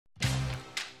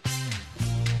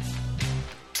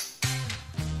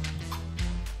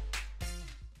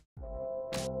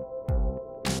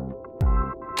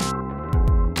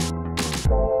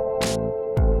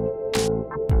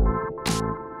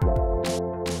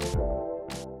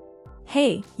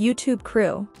Hey, YouTube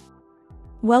crew.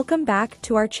 Welcome back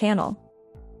to our channel.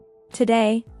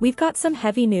 Today, we've got some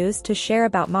heavy news to share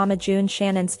about Mama June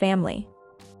Shannon's family.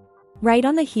 Right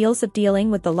on the heels of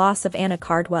dealing with the loss of Anna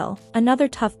Cardwell, another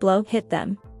tough blow hit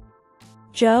them.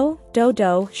 Doe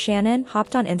Doe Shannon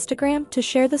hopped on Instagram to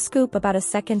share the scoop about a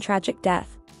second tragic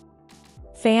death.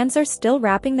 Fans are still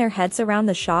wrapping their heads around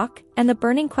the shock, and the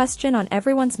burning question on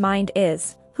everyone's mind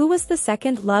is, who was the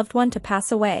second loved one to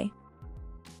pass away?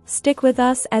 Stick with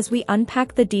us as we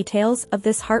unpack the details of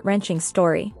this heart-wrenching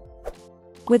story.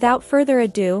 Without further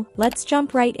ado, let's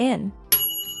jump right in.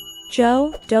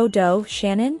 Doe Doe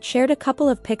Shannon shared a couple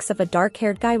of pics of a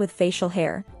dark-haired guy with facial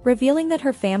hair, revealing that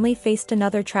her family faced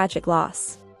another tragic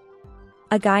loss.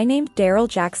 A guy named Daryl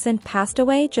Jackson passed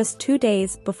away just 2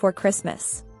 days before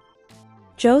Christmas.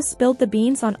 Doe spilled the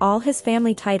beans on all his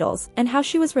family titles and how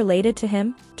she was related to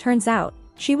him. Turns out,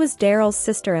 she was Daryl's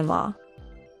sister-in-law.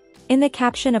 In the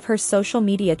caption of her social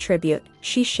media tribute,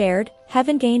 she shared,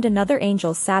 "Heaven gained another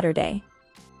angel Saturday."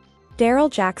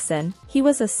 Daryl Jackson, he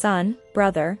was a son,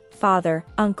 brother, father,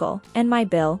 uncle, and my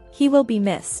Bill, he will be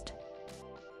missed.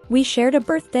 We shared a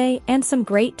birthday and some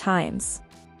great times.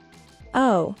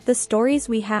 Oh, the stories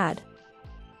we had.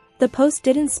 The post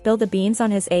didn't spill the beans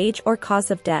on his age or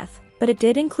cause of death, but it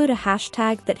did include a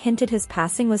hashtag that hinted his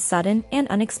passing was sudden and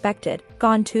unexpected,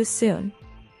 gone too soon.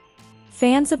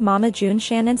 Fans of Mama June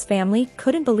Shannon's family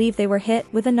couldn't believe they were hit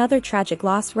with another tragic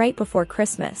loss right before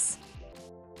Christmas.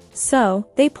 So,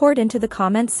 they poured into the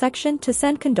comments section to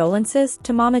send condolences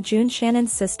to Mama June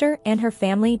Shannon's sister and her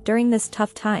family during this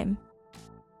tough time.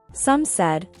 Some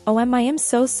said, "Oh, I am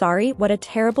so sorry, what a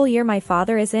terrible year my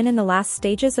father is in the last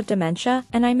stages of dementia,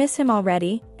 and I miss him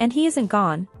already, and he isn't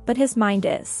gone, but his mind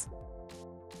is."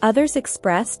 Others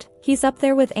expressed, "He's up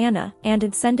there with Anna, and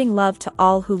in sending love to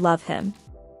all who love him.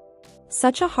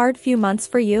 Such a hard few months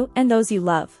for you and those you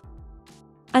love."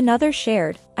 Another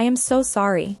shared, "I am so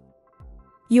sorry.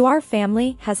 Our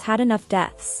family has had enough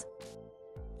deaths.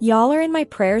 Y'all are in my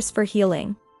prayers for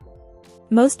healing."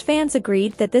 Most fans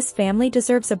agreed that this family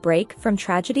deserves a break from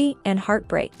tragedy and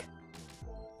heartbreak.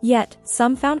 Yet,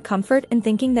 some found comfort in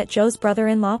thinking that Joe's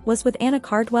brother-in-law was with Anna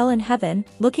Cardwell in heaven,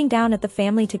 looking down at the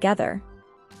family together.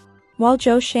 While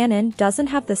Doe Shannon doesn't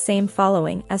have the same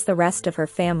following as the rest of her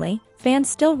family, fans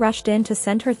still rushed in to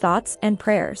send her thoughts and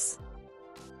prayers.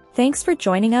 Thanks for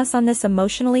joining us on this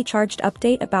emotionally charged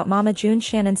update about Mama June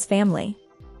Shannon's family.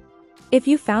 If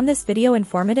you found this video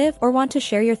informative or want to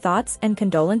share your thoughts and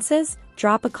condolences,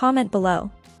 drop a comment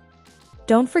below.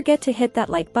 Don't forget to hit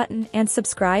that like button and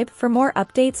subscribe for more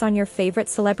updates on your favorite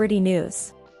celebrity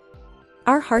news.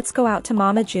 Our hearts go out to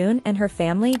Mama June and her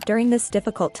family during this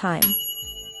difficult time.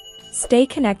 Stay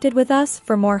connected with us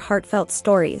for more heartfelt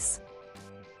stories.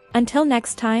 Until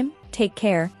next time, take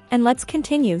care, and let's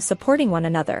continue supporting one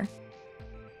another.